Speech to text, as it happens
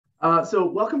So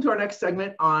welcome to our next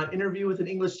segment on Interview with an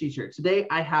English Teacher. Today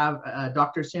I have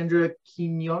Dr. Sandra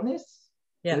Quiñones.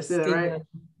 Did I say that right?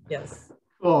 Yes.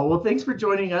 Cool. Well, thanks for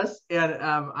joining us. And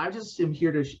I just am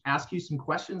here to ask you some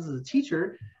questions as a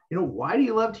teacher. Why do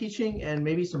you love teaching, and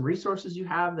maybe some resources you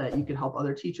have that you could help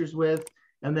other teachers with.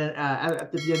 And then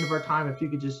at the end of our time, if you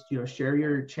could just share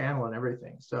your channel and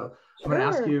everything. So I'm going to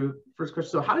ask you first question.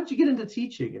 So how did you get into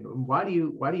teaching, and why do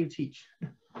you teach?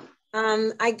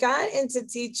 I got into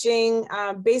teaching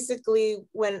basically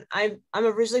when I'm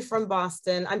originally from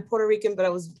Boston. I'm Puerto Rican, but I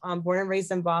was born and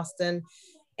raised in Boston.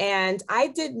 And I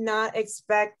did not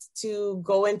expect to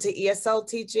go into ESL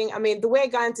teaching. I mean, the way I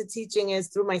got into teaching is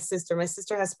through my sister. My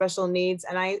sister has special needs,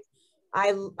 and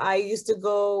I used to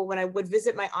go when I would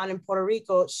visit my aunt in Puerto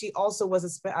Rico. She also was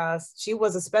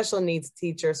a special needs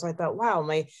teacher. So I thought, wow,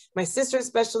 my sister's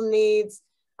special needs.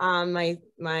 My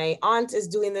aunt is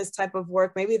doing this type of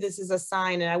work. Maybe this is a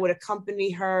sign. And I would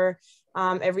accompany her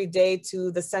every day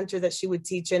to the center that she would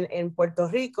teach in Puerto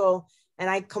Rico. And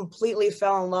I completely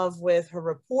fell in love with her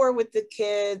rapport with the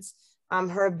kids,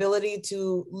 her ability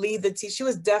to lead the team. She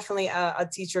was definitely a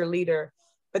teacher leader.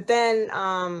 But then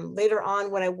later on,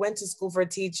 when I went to school for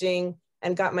teaching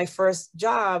and got my first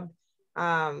job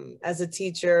as a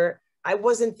teacher, I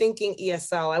wasn't thinking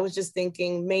ESL. I was just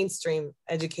thinking mainstream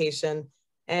education.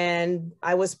 And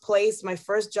I was placed, my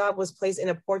first job was placed in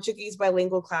a Portuguese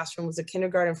bilingual classroom. It was a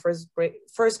kindergarten,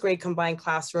 first grade combined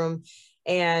classroom.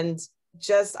 And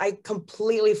I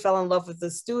completely fell in love with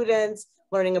the students,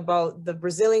 learning about the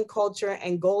Brazilian culture,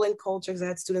 Angolan culture, because I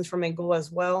had students from Angola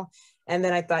as well. And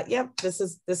then I thought, yep, this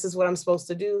is what I'm supposed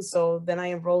to do. So then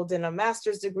I enrolled in a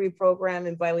master's degree program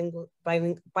in bilingual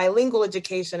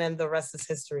education, and the rest is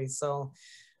history. So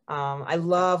I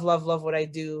love what I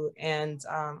do. And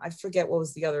I forget what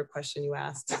was the other question you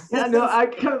asked. Yeah, no, I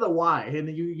kind of the why,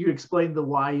 and you explained the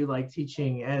why you like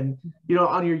teaching. And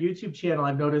on your YouTube channel,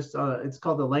 I've noticed it's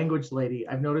called The Language Lady.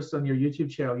 I've noticed on your YouTube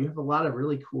channel you have a lot of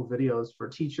really cool videos for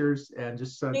teachers, and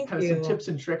just some tips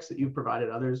and tricks that you've provided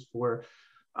others for.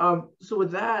 So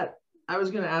with that, I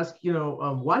was going to ask,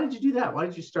 why did you do that? Why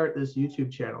did you start this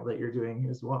YouTube channel that you're doing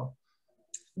as well?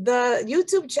 The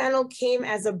YouTube channel came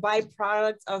as a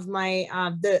byproduct of my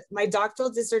my doctoral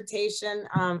dissertation.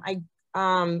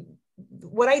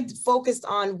 What I focused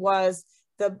on was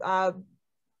the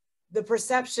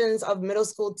perceptions of middle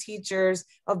school teachers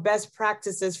of best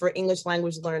practices for English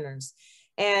language learners.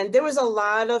 And there was a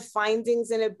lot of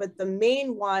findings in it, but the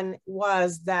main one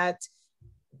was that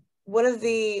one of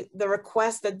the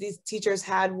requests that these teachers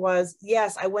had was,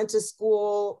 yes, I went to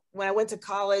school, when I went to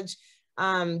college,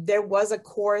 there was a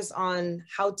course on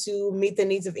how to meet the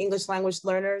needs of English language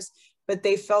learners, but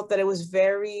they felt that it was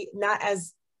not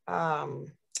as, I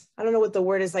don't know what the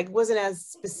word is, like wasn't as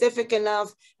specific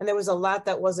enough. And there was a lot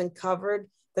that wasn't covered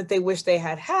that they wish they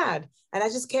had. And I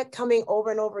just kept coming over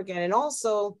and over again. And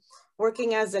also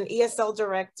working as an ESL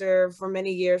director for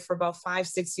many years, for about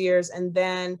 5-6 years, and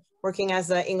then working as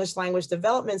an English language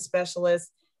development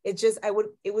specialist, it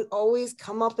would always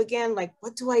come up again, like,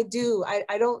 what do I do?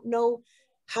 I don't know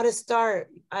how to start.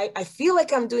 I feel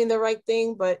like I'm doing the right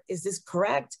thing, but is this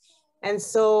correct? And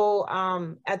so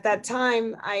at that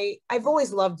time, I've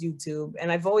always loved YouTube,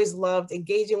 and I've always loved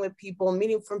engaging with people,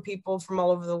 meeting people from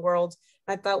all over the world.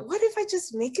 And I thought, what if I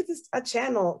just make it a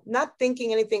channel, not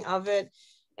thinking anything of it.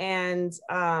 And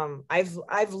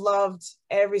I've loved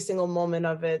every single moment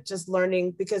of it, just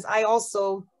learning, because I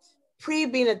also,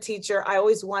 being a teacher, I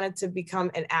always wanted to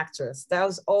become an actress. That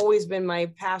has always been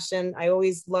my passion. I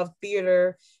always loved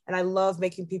theater, and I love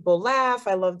making people laugh.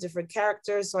 I love different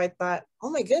characters. So I thought,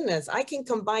 oh my goodness, I can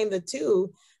combine the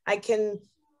two. I can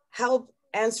help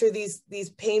answer these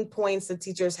pain points that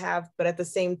teachers have, but at the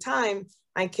same time,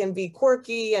 I can be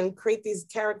quirky and create these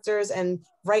characters and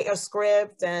write a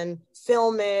script and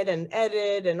film it and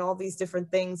edit and all these different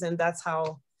things. And that's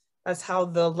how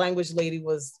the Language Lady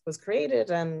was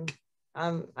created. And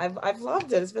I've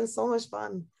loved it. It's been so much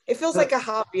fun. It feels like a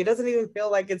hobby. It doesn't even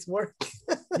feel like it's work.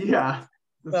 Yeah,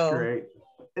 that's great.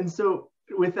 And so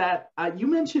with that, you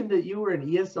mentioned that you were an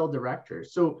ESL director.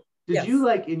 So did you,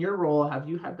 like, in your role, have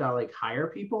you had to like hire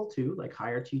people too, like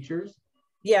hire teachers?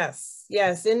 Yes.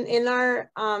 In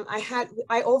our,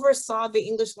 I oversaw the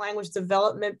English language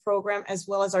development program as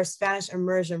well as our Spanish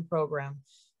immersion program.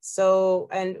 So,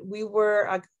 and we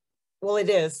were, well,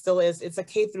 still is. It's a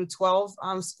K through 12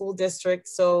 school district.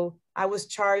 So I was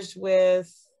charged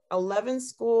with 11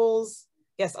 schools.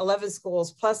 Yes, 11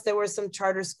 schools. Plus there were some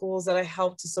charter schools that I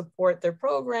helped to support their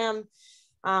program.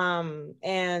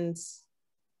 And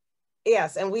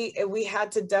yes, and we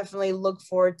had to definitely look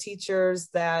for teachers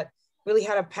that really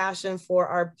had a passion for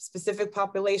our specific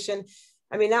population.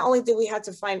 I mean, not only did we have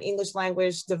to find English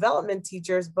language development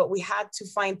teachers, but we had to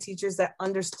find teachers that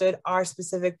understood our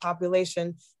specific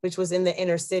population, which was in the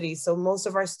inner city. So most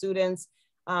of our students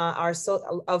are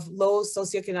of low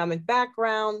socioeconomic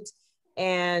background,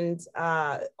 and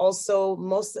also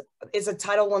it's a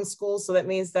Title I school. So that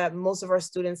means that most of our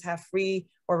students have free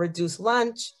or reduced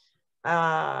lunch,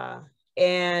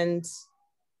 and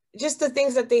just the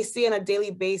things that they see on a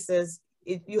daily basis.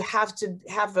 You have to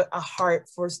have a heart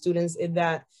for students in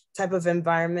that type of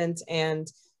environment. And,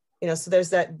 you know, so there's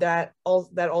that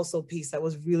also piece that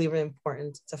was really, really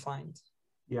important to find.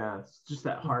 Yeah, it's just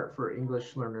that heart for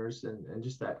English learners and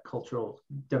just that cultural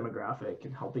demographic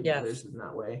and helping others in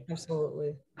that way.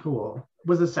 Absolutely. Cool.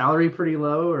 Was the salary pretty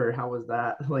low, or how was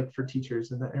that like for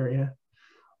teachers in that area?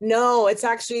 No, it's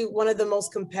actually one of the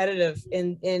most competitive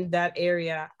in that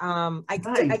area. I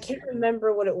can't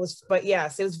remember what it was, but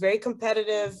yes, it was very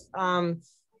competitive.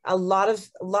 A lot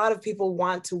of people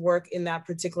want to work in that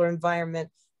particular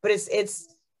environment, but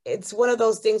it's one of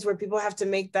those things where people have to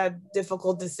make that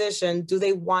difficult decision. Do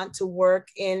they want to work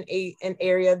in an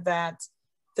area that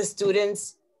the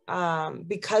students,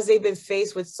 because they've been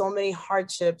faced with so many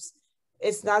hardships,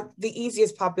 it's not the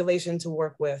easiest population to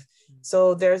work with.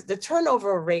 So the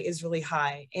turnover rate is really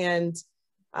high. And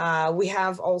we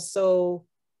have also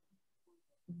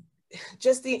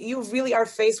just you really are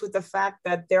faced with the fact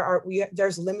that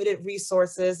there's limited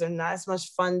resources and not as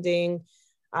much funding.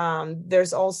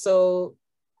 There's also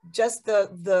just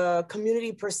the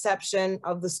community perception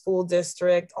of the school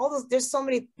district, all those, there's so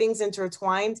many things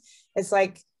intertwined. It's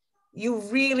like, you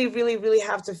really, really, really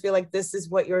have to feel like this is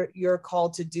what you're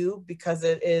called to do, because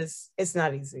it's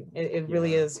not easy. It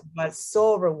really is, but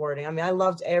so rewarding. I mean, I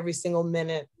loved every single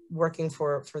minute working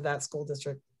for that school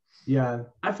district. Yeah,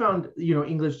 I found,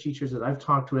 English teachers that I've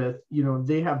talked with,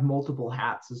 they have multiple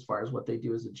hats as far as what they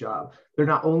do as a job. They're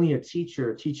not only a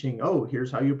teacher teaching, oh,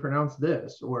 here's how you pronounce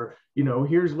this, or,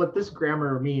 here's what this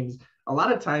grammar means. A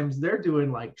lot of times they're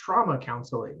doing like trauma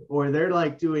counseling, or they're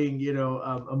like doing,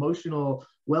 emotional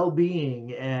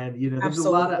well-being. And, there's a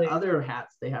lot of other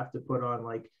hats they have to put on.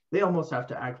 Like they almost have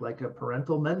to act like a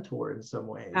parental mentor in some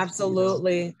ways.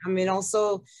 Absolutely. I mean,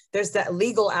 also there's that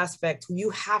legal aspect. You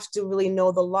have to really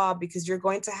know the law, because you're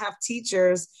going to have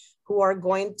teachers who are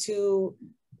going to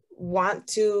want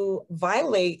to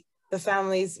violate the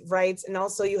family's rights. And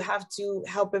also you have to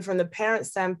help it from the parent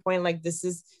standpoint. Like this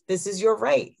is your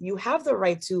right. You have the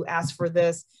right to ask for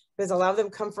this, because a lot of them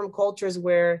come from cultures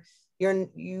where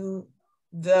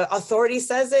the authority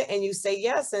says it and you say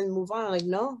yes and move on. Like,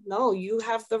 no, you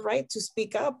have the right to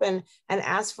speak up and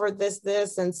ask for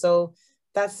this. And so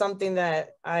that's something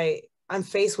that I'm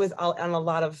faced with on a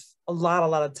lot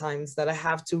of times, that I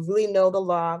have to really know the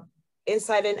law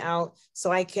inside and out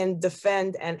so I can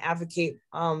defend and advocate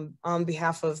on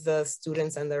behalf of the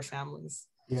students and their families.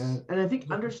 Yeah, and I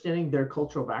think understanding their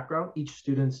cultural background, each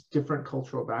student's different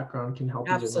cultural background, can help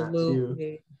you in that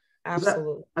too.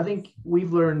 Absolutely. I think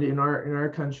we've learned in our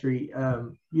country,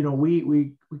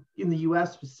 we in the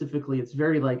US specifically, it's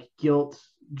very like guilt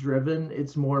driven.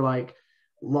 It's more like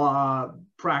law,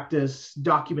 practice,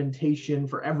 documentation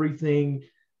for everything.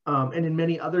 And in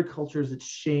many other cultures, it's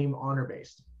shame, honor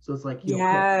based. So it's like,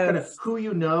 kind of who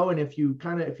and if you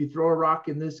throw a rock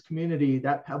in this community,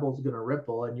 that pebble is going to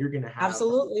ripple, and you're going to have,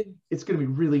 absolutely, it's going to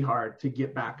be really hard to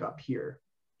get back up here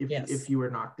if you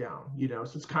were knocked down,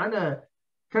 So it's kind of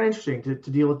interesting to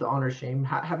deal with the honor shame.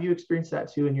 Have you experienced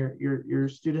that too in your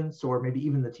students, or maybe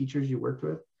even the teachers you worked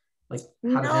with, like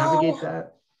how to navigate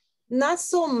that? Not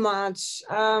so much.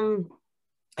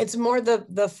 It's more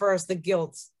the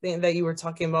guilt thing that you were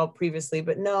talking about previously,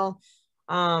 but no.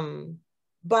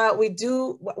 But we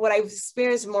do, what I've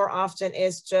experienced more often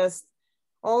is just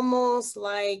almost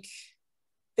like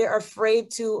they're afraid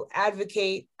to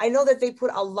advocate. I know that they put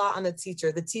a lot on the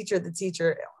teacher. The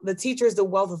teacher is the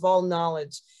wealth of all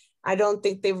knowledge. I don't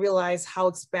think they realize how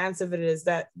expansive it is,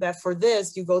 that for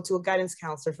this, you go to a guidance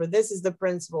counselor, for this is the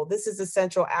principal, this is the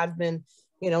central admin,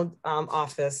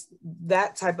 office,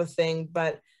 that type of thing.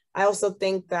 But I also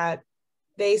think that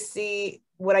they see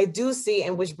what I do see,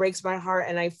 and which breaks my heart.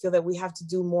 And I feel that we have to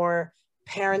do more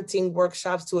parenting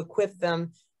workshops to equip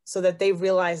them, so that they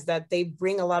realize that they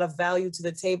bring a lot of value to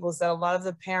the table. Is that a lot of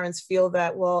the parents feel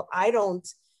that, well, I'm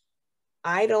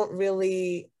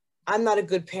not a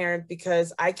good parent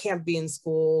because I can't be in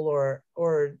school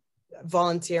or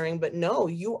volunteering. But no,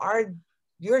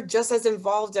 you're just as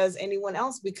involved as anyone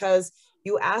else, because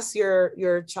you ask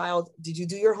your child, did you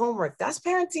do your homework? That's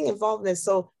parenting involvement.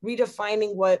 So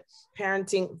redefining what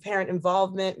parent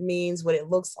involvement means, what it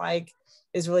looks like,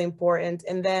 is really important.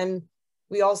 And then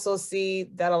we also see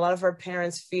that a lot of our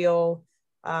parents feel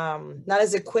not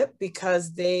as equipped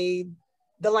because the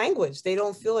language, they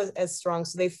don't feel as strong.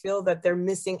 So they feel that they're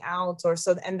missing out or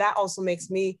so. And that also makes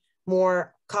me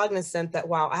more cognizant that,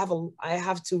 wow, I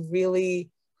have to really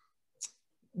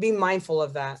be mindful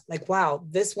of that. Like, wow,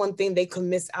 this one thing they could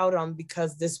miss out on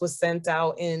because this was sent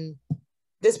out in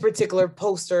this particular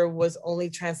poster was only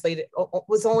translated,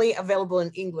 was only available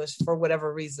in English for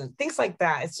whatever reason. Things like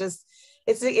that. It's just,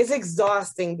 it's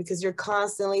exhausting because you're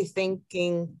constantly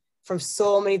thinking from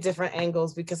so many different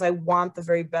angles because I want the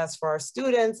very best for our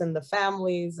students and the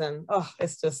families. And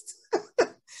it's just,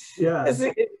 Yeah,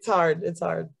 it's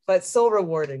hard, but so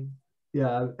rewarding.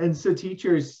 yeah. And so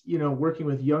teachers, working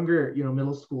with younger,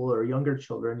 middle school or younger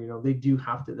children, they do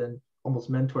have to then almost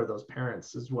mentor those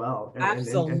parents as well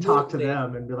and talk to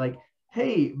them and be like,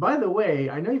 hey, by the way,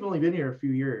 I know you've only been here a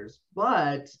few years,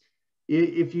 but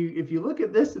if you look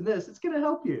at this and this, it's going to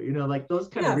help you, like those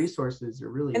kind of resources are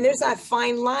really. And there's that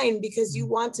fine line because you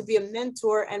want to be a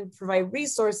mentor and provide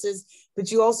resources,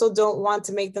 but you also don't want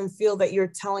to make them feel that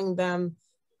you're telling them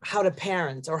how to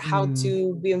parent or how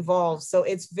to be involved. So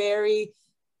it's very,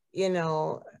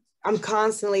 I'm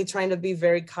constantly trying to be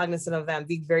very cognizant of that and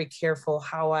be very careful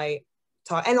how I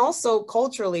talk. And also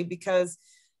culturally, because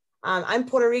I'm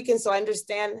Puerto Rican, so I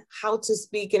understand how to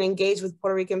speak and engage with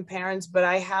Puerto Rican parents, but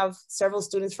I have several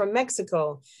students from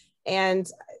Mexico. And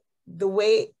the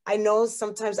way I know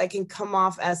sometimes I can come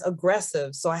off as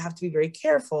aggressive. So I have to be very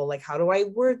careful, like how do I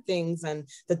word things and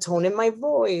the tone in my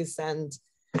voice and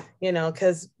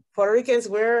because Puerto Ricans,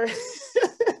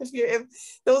 if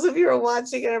those of you who are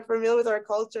watching and are familiar with our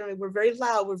culture, I mean, we're very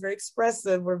loud, we're very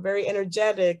expressive, we're very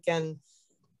energetic. And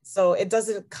so it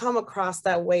doesn't come across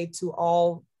that way to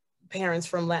all parents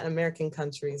from Latin American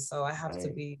countries. So I have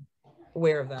to be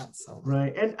aware of that. So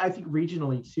right. And I think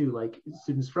regionally too, like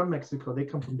students from Mexico, they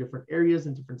come from different areas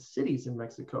and different cities in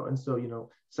Mexico. And so,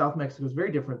 South Mexico is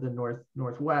very different than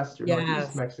Northwest or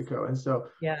Northeast Mexico. And so,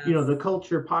 the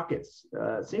culture pockets,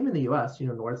 same in the US,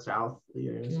 North, South,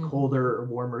 it's colder or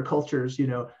warmer cultures,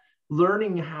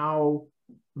 learning how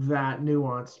that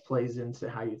nuance plays into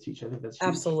how you teach. I think that's huge.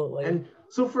 Absolutely. And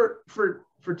so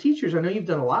for teachers, I know you've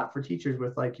done a lot for teachers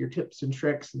with like your tips and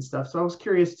tricks and stuff. So I was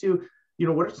curious too,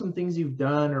 what are some things you've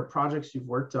done or projects you've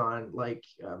worked on? Like,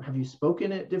 have you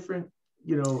spoken at different,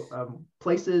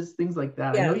 places, things like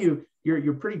that? Yes. I know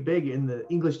you're pretty big in the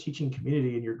English teaching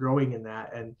community and you're growing in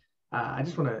that. And I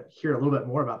just want to hear a little bit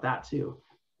more about that too.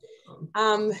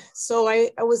 So I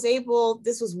was able,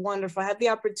 this was wonderful. I had the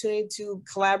opportunity to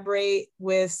collaborate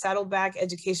with Saddleback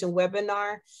Education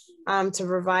Webinar to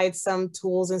provide some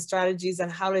tools and strategies on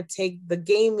how to take the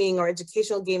gaming or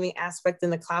educational gaming aspect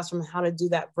in the classroom and how to do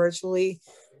that virtually.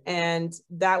 And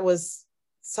that was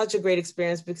such a great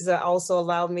experience because it also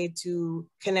allowed me to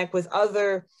connect with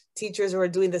other teachers who are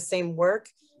doing the same work.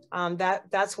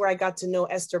 That's where I got to know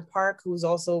Esther Park, who's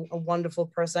also a wonderful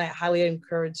person. I highly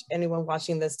encourage anyone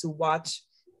watching this to watch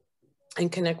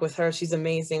and connect with her. She's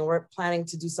amazing. We're planning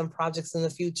to do some projects in the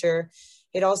future.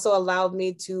 It also allowed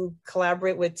me to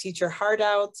collaborate with Teacher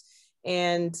Heartout,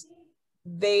 and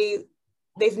they've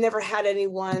never had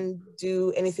anyone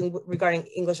do anything regarding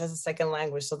English as a second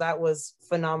language. So that was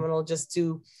phenomenal just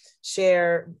to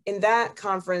share. In that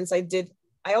conference,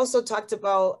 I also talked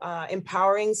about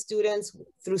empowering students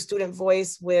through student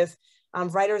voice with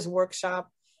writer's workshop.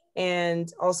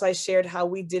 And also I shared how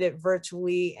we did it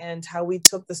virtually and how we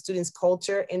took the students'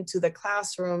 culture into the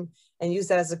classroom and used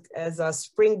that as a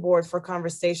springboard for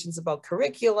conversations about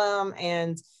curriculum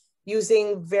and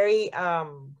using very,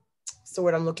 what's the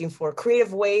word I'm looking for,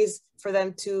 creative ways for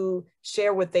them to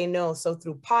share what they know. So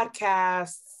through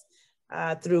podcasts,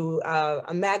 through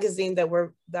a magazine that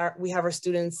we have our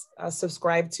students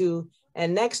subscribe to.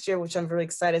 And next year, which I'm very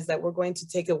excited, is that we're going to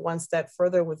take it one step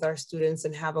further with our students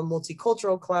and have a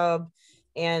multicultural club.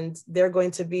 And they're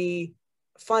going to be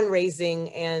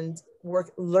fundraising and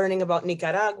learning about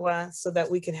Nicaragua so that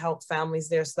we can help families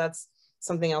there. So that's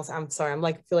something else. I'm sorry,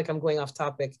 feel like I'm going off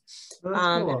topic. Cool.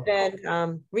 And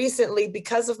then recently,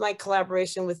 because of my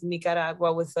collaboration with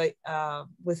Nicaragua, with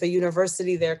a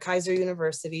university there, Kaiser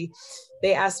University,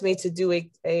 they asked me to do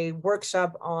a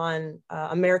workshop on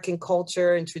American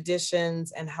culture and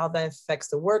traditions and how that affects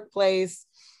the workplace.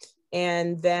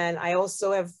 And then I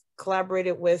also have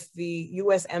collaborated with the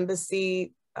U.S.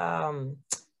 Embassy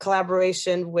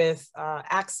collaboration with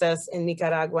Access in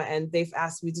Nicaragua, and they've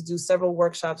asked me to do several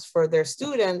workshops for their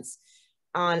students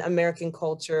on American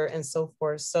culture and so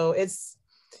forth. So it's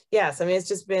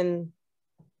just been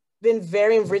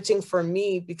very enriching for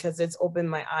me because it's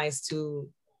opened my eyes to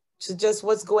just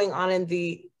what's going on in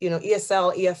the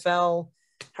ESL, EFL,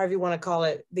 however you want to call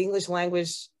it, the English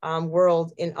language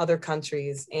world in other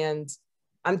countries. And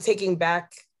I'm taking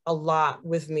back a lot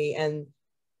with me, and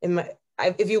in my,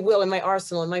 if you will, in my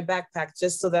arsenal, in my backpack,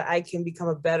 just so that I can become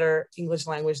a better English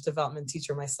language development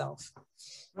teacher myself.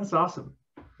 That's awesome.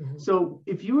 So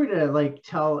if you were to like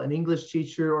tell an English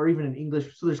teacher or even an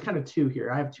English, so there's kind of two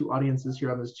here. I have two audiences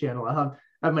here on this channel. I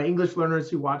have my English learners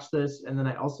who watch this, and then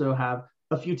I also have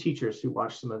a few teachers who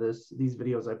watch some of these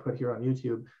videos I put here on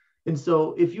YouTube. And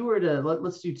so if you were to,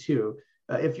 let's do two.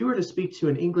 If you were to speak to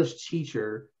an English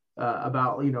teacher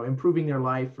about, you know, improving their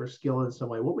life or skill in some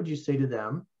way, what would you say to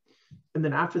them? And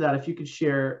then after that, if you could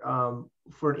share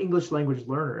for an English language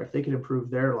learner, if they could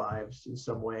improve their lives in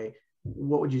some way,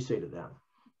 what would you say to them?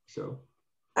 So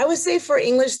I would say for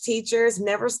English teachers,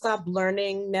 never stop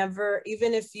learning, never,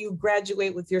 even if you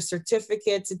graduate with your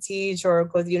certificate to teach or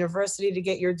go to university to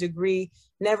get your degree,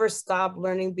 never stop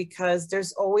learning, because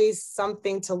there's always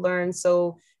something to learn.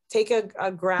 So take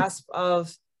a grasp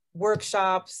of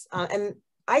workshops. And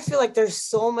I feel like there's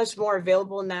so much more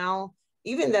available now,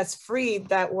 even that's free,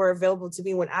 that were available to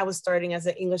me when I was starting as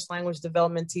an English language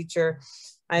development teacher.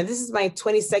 And this is my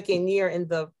 22nd year in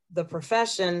the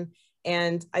profession.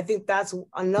 And I think that's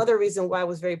another reason why I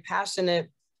was very passionate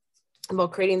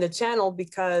about creating the channel,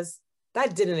 because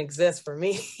that didn't exist for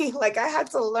me. Like I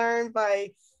had to learn by,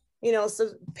 you know,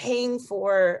 so paying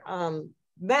for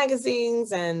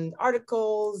magazines and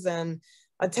articles and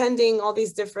attending all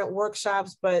these different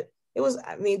workshops. But it was,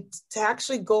 I mean, to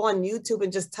actually go on YouTube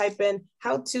and just type in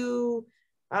how to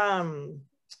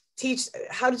teach,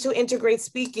 how to integrate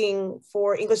speaking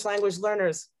for English language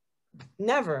learners.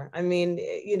 Never. I mean,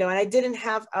 you know, and I didn't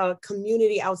have a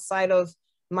community outside of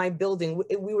my building.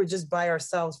 We were just by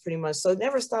ourselves pretty much. So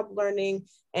never stop learning.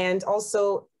 And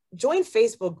also join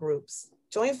Facebook groups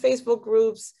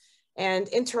and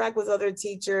interact with other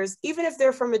teachers, even if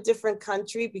they're from a different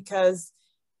country, because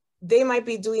they might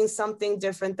be doing something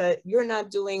different that you're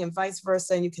not doing, and vice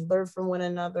versa, and you can learn from one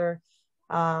another.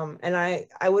 And I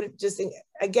would just think,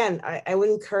 again, I would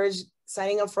encourage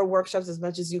signing up for workshops as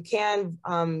much as you can,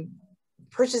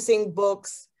 purchasing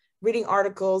books, reading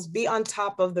articles, be on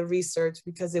top of the research,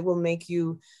 because it will make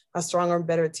you a stronger and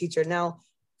better teacher. Now,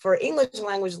 for English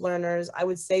language learners, I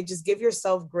would say just give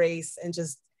yourself grace and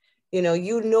just, you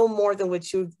know more than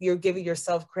what you're giving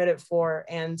yourself credit for.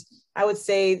 And I would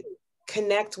say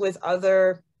connect with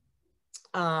other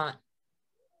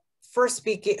first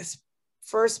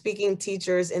speaking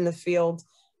teachers in the field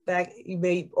that you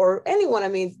may, or anyone, I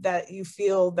mean, that you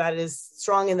feel that is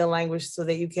strong in the language, so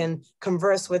that you can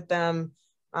converse with them,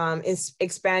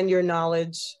 expand your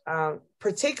knowledge,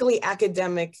 particularly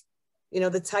academic, you know,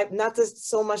 the type, not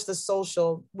so much the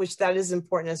social, which that is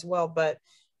important as well, but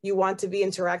you want to be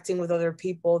interacting with other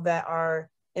people that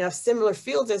are in a similar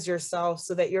field as yourself,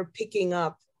 so that you're picking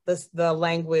up the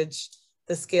language,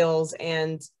 the skills,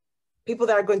 and people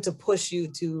that are going to push you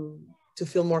to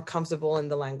feel more comfortable in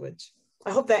the language. I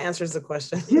hope that answers the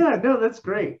question. Yeah, no, that's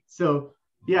great. So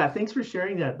yeah, thanks for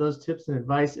sharing those tips and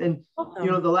advice. And, you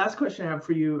know, the last question I have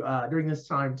for you during this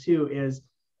time too is,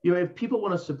 you know, if people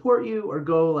want to support you or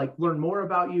go like learn more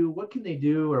about you, what can they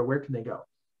do, or where can they go?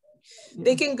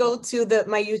 They can go to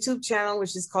my YouTube channel,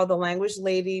 which is called The Language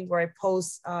Lady, where I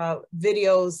post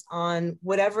videos on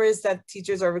whatever is that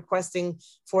teachers are requesting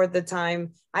for the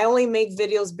time. I only make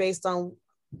videos based on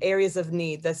areas of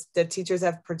need that teachers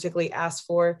have particularly asked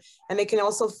for. And they can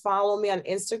also follow me on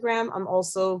Instagram. I'm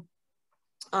also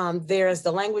there as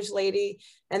The Language Lady,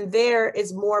 and there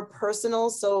is more personal.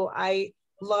 So I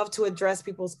love to address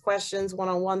people's questions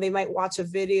one-on-one. They might watch a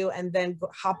video and then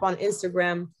hop on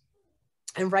Instagram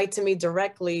and write to me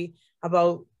directly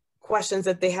about questions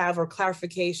that they have or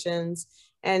clarifications.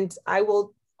 And I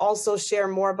will also share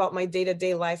more about my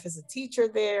day-to-day life as a teacher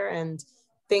there, and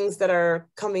things that are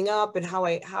coming up and how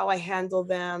I handle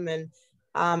them. And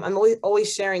I'm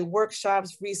always sharing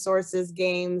workshops, resources,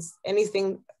 games,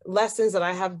 anything, lessons that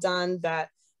I have done that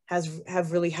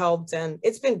have really helped. And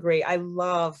it's been great. I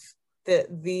love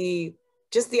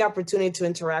just the opportunity to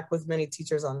interact with many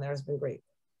teachers on there has been great.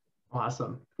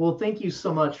 Awesome. Well, thank you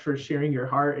so much for sharing your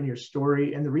heart and your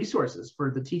story and the resources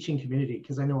for the teaching community,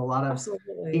 because I know a lot of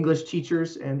Absolutely. English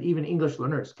teachers and even English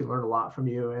learners can learn a lot from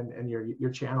you and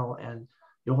your channel, and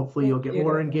hopefully you'll get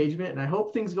more engagement. And I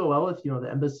hope things go well with, you know,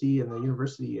 the embassy and the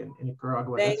university in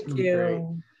Nicaragua. Thank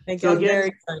you. Thank you. So I'm very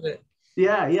excited.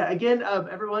 Yeah. Again,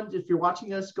 everyone, if you're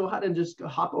watching us, go ahead and just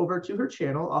hop over to her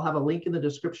channel. I'll have a link in the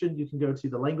description. You can go to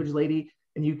The Language Lady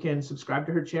and you can subscribe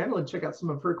to her channel and check out some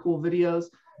of her cool videos,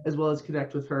 as well as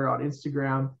connect with her on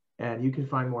Instagram. And you can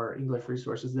find more English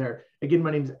resources there. Again,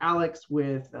 my name is Alex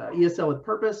with ESL With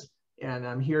Purpose. and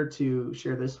I'm here to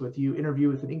share this with you. Interview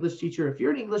with an English teacher. If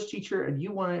you're an English teacher and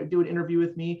you want to do an interview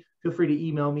with me, feel free to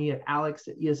email me at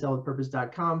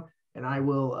alex@eslwithpurpose.com, and I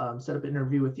will set up an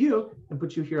interview with you and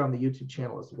put you here on the YouTube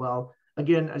channel as well.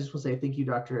 Again, I just want to say thank you,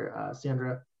 Dr.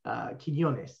 Sandra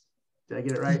Quiñones. Did I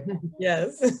get it right?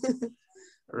 Yes.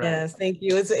 Right. Yes, thank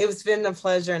you. It's been a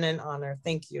pleasure and an honor.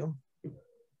 Thank you.